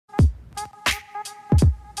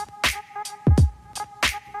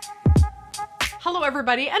Hello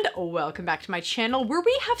everybody and welcome back to my channel where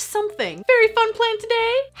we have something very fun planned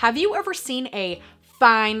today. Have you ever seen a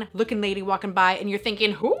fine looking lady walking by and you're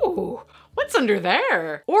thinking, ooh, what's under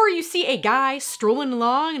there? Or you see a guy strolling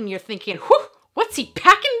along and you're thinking, whew, what's he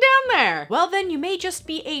packing down there? Well then you may just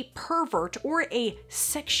be a pervert or a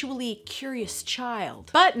sexually curious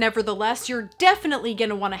child. But nevertheless, you're definitely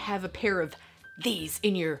gonna wanna have a pair of these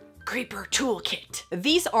in your creeper toolkit.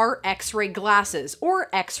 These are X-ray glasses, or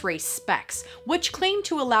X-ray specs, which claim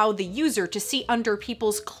to allow the user to see under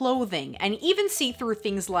people's clothing and even see through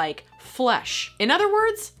things like flesh. In other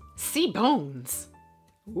words, see bones.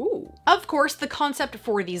 Ooh. Of course, the concept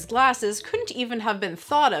for these glasses couldn't even have been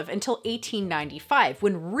thought of until 1895,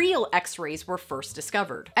 when real X-rays were first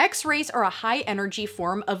discovered. X-rays are a high-energy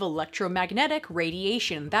form of electromagnetic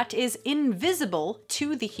radiation that is invisible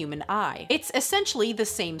to the human eye. It's essentially the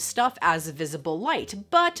same stuff as visible light,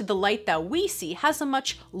 but the light that we see has a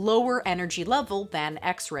much lower energy level than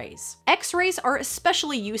X-rays. X-rays are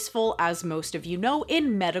especially useful, as most of you know,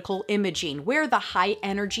 in medical imaging, where the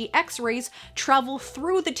high-energy X-rays travel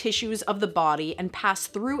through the tissues of the body and pass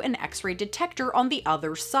through an X-ray detector on the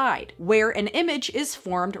other side, where an image is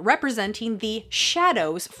formed representing the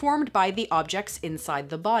shadows formed by the objects inside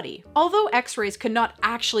the body. Although X-rays could not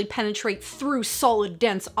actually penetrate through solid,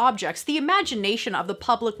 dense objects, the imagination of the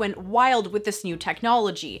public went wild with this new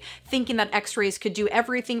technology, thinking that X-rays could do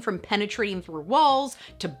everything from penetrating through walls,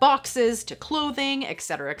 to boxes, to clothing,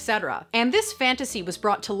 etc., etc. And this fantasy was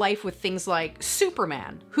brought to life with things like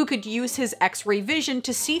Superman, who could use his X-ray vision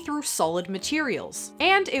to see through solid materials.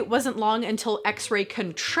 And it wasn't long until X-ray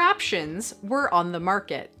contraptions were on the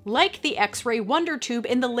market, like the X-ray Wonder Tube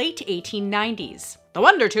in the late 1890s. The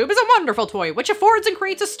Wonder Tube is a wonderful toy which affords and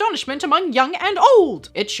creates astonishment among young and old.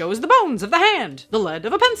 It shows the bones of the hand, the lead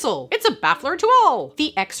of a pencil. It's a baffler to all.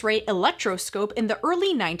 The X-ray electroscope in the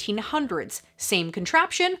early 1900s. Same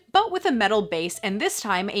contraption, but with a metal base and this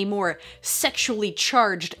time a more sexually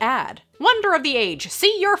charged ad. Wonder of the age,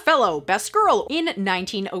 see your fellow, best girl. In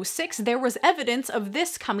 1906, there was evidence of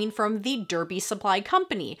this coming from the Derby Supply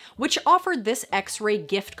Company, which offered this X-ray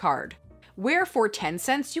gift card, where for 10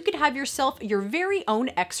 cents you could have yourself your very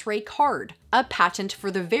own X-ray card. A patent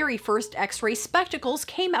for the very first X-ray spectacles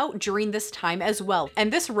came out during this time as well,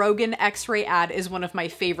 and this Rogan X-ray ad is one of my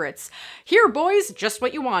favorites. Here boys, just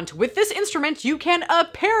what you want. With this instrument you can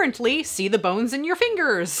apparently see the bones in your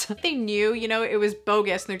fingers. They knew, you know, it was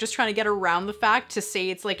bogus and they're just trying to get around the fact to say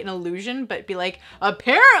it's like an illusion, but be like,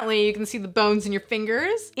 apparently you can see the bones in your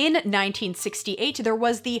fingers. In 1968, there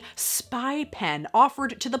was the spy pen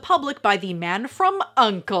offered to the public by the man from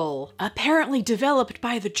U.N.C.L.E., apparently developed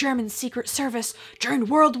by the German Secret Service during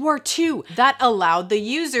World War II, that allowed the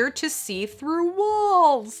user to see through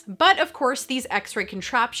walls. But of course, these X-ray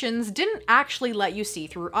contraptions didn't actually let you see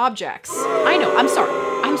through objects. I know,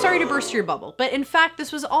 I'm sorry to burst your bubble, but in fact,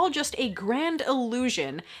 this was all just a grand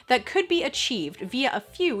illusion that could be achieved via a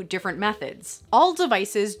few different methods. All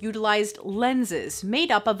devices utilized lenses made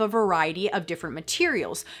up of a variety of different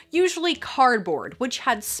materials, usually cardboard, which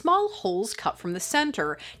had small holes cut from the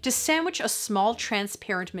center to sandwich a small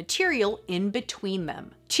transparent material in between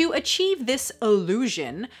them. To achieve this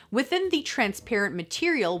illusion, within the transparent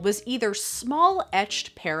material was either small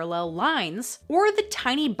etched parallel lines or the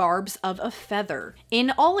tiny barbs of a feather.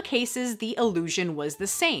 In all cases, the illusion was the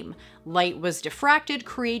same. Light was diffracted,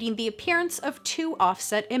 creating the appearance of two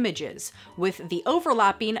offset images, with the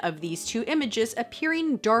overlapping of these two images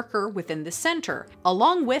appearing darker within the center,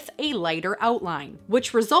 along with a lighter outline,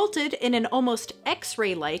 which resulted in an almost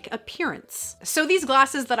X-ray-like appearance. So these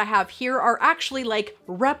glasses that I have here are actually like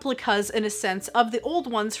replicas in a sense of the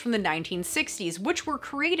old ones from the 1960s, which were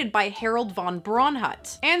created by Harold von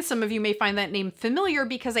Braunhut. And some of you may find that name familiar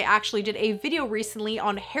because I actually did a video recently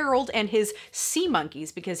on Harold and his sea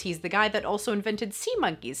monkeys, because he's the guy that also invented sea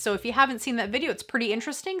monkeys. So if you haven't seen that video, it's pretty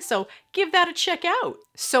interesting, so give that a check out.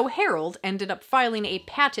 So Harold ended up filing a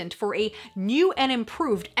patent for a new and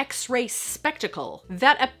improved X-ray spectacle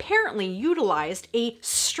that apparently utilized a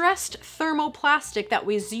stressed thermoplastic that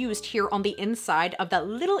was used here on the inside of that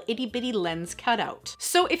little itty-bitty lens cutout.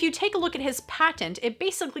 So if you take a look at his patent, it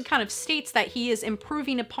basically kind of states that he is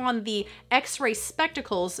improving upon the X-ray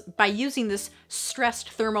spectacles by using this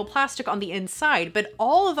stressed thermoplastic on the inside, but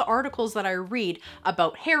all of the articles that I read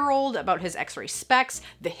about Harold, about his X-ray specs,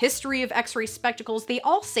 the history of X-ray spectacles, they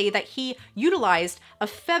all say that he utilized a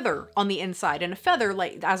feather on the inside. And a feather,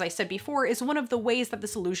 like as I said before, is one of the ways that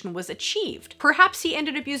this illusion was achieved. Perhaps he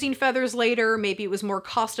ended up using feathers later, maybe it was more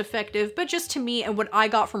cost effective, but just to me and what I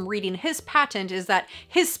got from reading his patent is that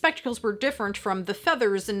his spectacles were different from the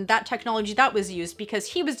feathers and that technology that was used because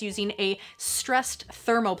he was using a stressed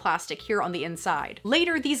thermoplastic here on the inside.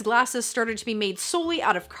 Later, these glasses started to be made solely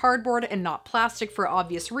out of cardboard and not plastic for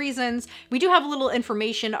obvious reasons. We do have a little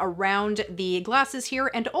information around the glasses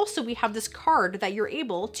here, and also we have this card that you're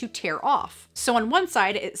able to tear off. So on one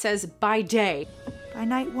side it says, by day. By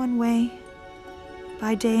night one way,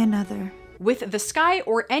 by day another. With the sky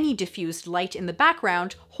or any diffused light in the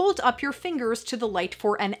background, hold up your fingers to the light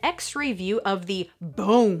for an X-ray view of the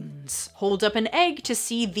bones. Hold up an egg to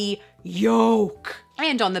see the yolk.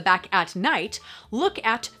 And on the back at night, look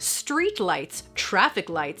at street lights, traffic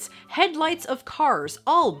lights, headlights of cars,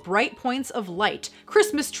 all bright points of light,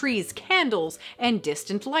 Christmas trees, candles, and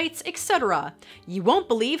distant lights, etc. You won't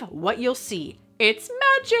believe what you'll see. It's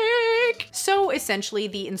magic! So essentially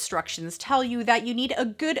the instructions tell you that you need a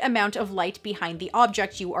good amount of light behind the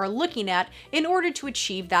object you are looking at in order to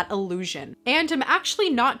achieve that illusion. And I'm actually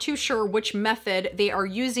not too sure which method they are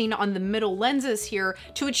using on the middle lenses here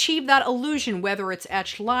to achieve that illusion, whether it's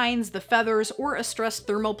etched lines, the feathers, or a stressed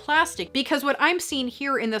thermoplastic, because what I'm seeing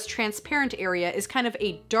here in this transparent area is kind of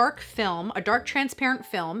a dark film, a dark transparent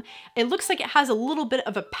film. It looks like it has a little bit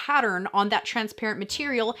of a pattern on that transparent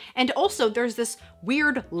material, and also there's this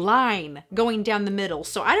weird line going down the middle.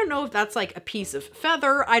 So I don't know if that's like a piece of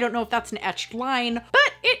feather. I don't know if that's an etched line,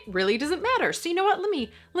 but it really doesn't matter. So you know what? Let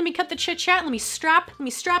me cut the chit chat. Let me strap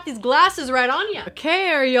these glasses right on you.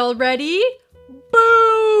 Okay, are y'all ready?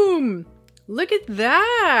 Boom! Look at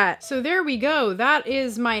that. So there we go. That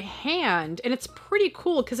is my hand, and it's pretty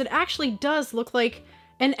cool because it actually does look like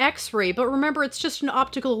an X-ray, but remember, it's just an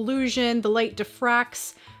optical illusion. The light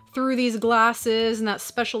diffracts through these glasses and that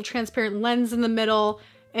special transparent lens in the middle,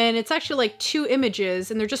 and it's actually like two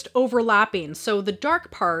images and they're just overlapping. So the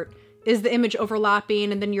dark part is the image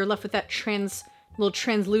overlapping, and then you're left with that little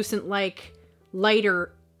translucent like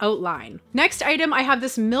lighter outline. Next item, I have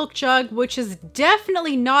this milk jug, which is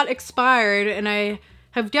definitely not expired, and I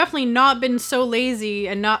have definitely not been so lazy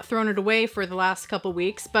and not thrown it away for the last couple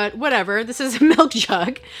weeks, but whatever. This is a milk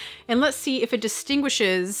jug, and let's see if it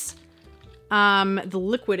distinguishes the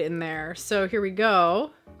liquid in there. So here we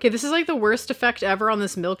go. Okay, this is like the worst effect ever on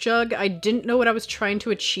this milk jug. I didn't know what I was trying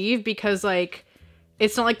to achieve because like,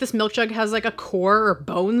 it's not like this milk jug has like a core or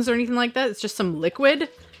bones or anything like that. It's just some liquid.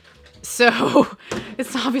 So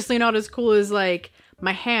it's obviously not as cool as like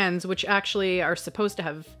my hands, which actually are supposed to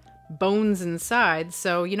have bones inside.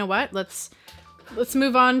 So you know what? Let's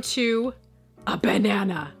move on to a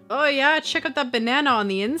banana. Oh yeah, check out that banana on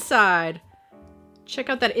the inside. Check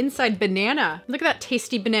out that inside banana. Look at that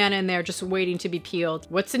tasty banana in there just waiting to be peeled.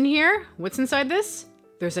 What's in here? What's inside this?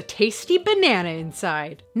 There's a tasty banana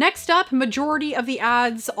inside. Next up, majority of the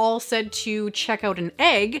ads all said to check out an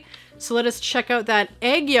egg. So let us check out that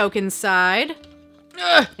egg yolk inside.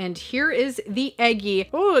 Ugh. And here is the eggy.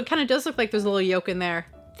 Oh, it kind of does look like there's a little yolk in there.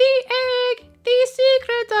 The egg, the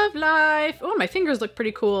secret of life. Oh, my fingers look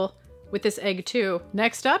pretty cool with this egg too.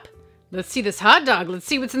 Next up, let's see this hot dog. Let's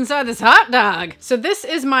see what's inside this hot dog. So this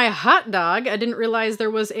is my hot dog. I didn't realize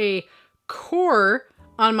there was a core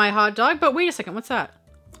on my hot dog, but wait a second, what's that?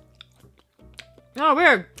 Oh,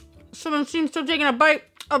 weird. Someone seems to have taken a bite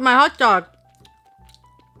of my hot dog.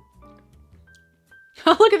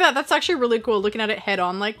 Look at that. That's actually really cool looking at it head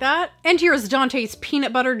on like that. And here's Dante's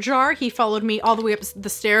peanut butter jar. He followed me all the way up the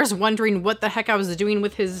stairs wondering what the heck I was doing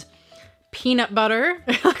with his peanut butter.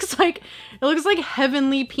 It looks like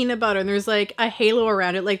heavenly peanut butter, and there's like a halo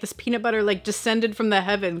around it, like this peanut butter like descended from the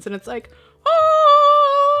heavens, and it's like,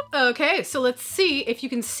 oh! Okay, so let's see if you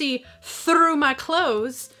can see through my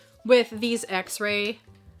clothes with these X-ray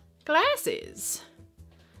glasses.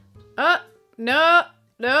 No,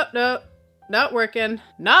 not working.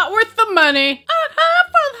 Not worth the money. Not half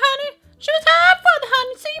for the honey. She was half for the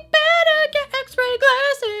honey, so you better get X-ray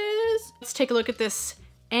glasses. Let's take a look at this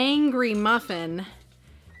angry muffin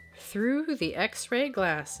through the X-ray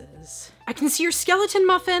glasses. I can see your skeleton,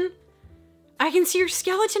 muffin. I can see your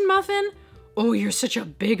skeleton, muffin. Oh, you're such a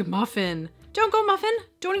big muffin. Don't go, muffin.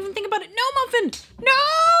 Don't even think about it. No, muffin.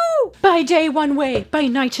 No! By day one way, by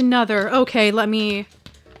night another. Okay, let me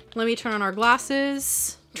turn on our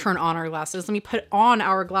glasses. Turn on our glasses. Let me put on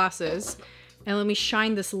our glasses and let me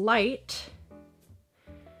shine this light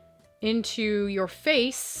into your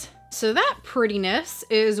face. So that prettiness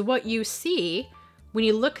is what you see when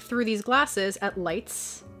you look through these glasses at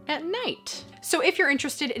lights at night. So if you're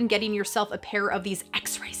interested in getting yourself a pair of these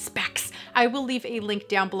X-ray specs, I will leave a link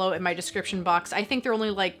down below in my description box. I think they're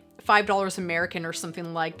only like $5 American or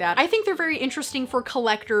something like that. I think they're very interesting for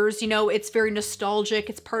collectors. You know, it's very nostalgic.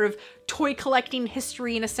 It's part of toy collecting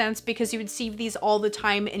history in a sense, because you would see these all the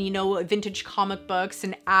time in, you know, vintage comic books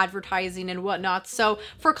and advertising and whatnot. So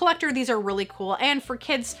for a collector, these are really cool. And for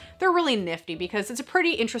kids, they're really nifty because it's a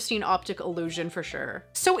pretty interesting optic illusion for sure.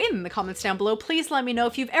 So in the comments down below, please let me know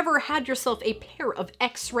if you've ever had yourself a pair of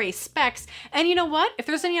X-ray specs. And you know what? If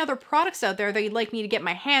there's any other products out there that you'd like me to get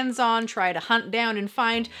my hands on, try to hunt down and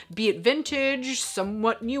find, be it vintage,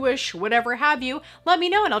 somewhat newish, whatever have you, let me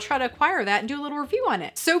know and I'll try to acquire that and do a little review on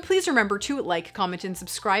it. So please remember to like, comment, and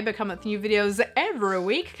subscribe. I come up with new videos every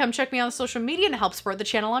week. Come check me out on social media and help support the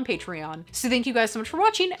channel on Patreon. So thank you guys so much for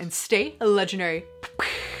watching and stay legendary.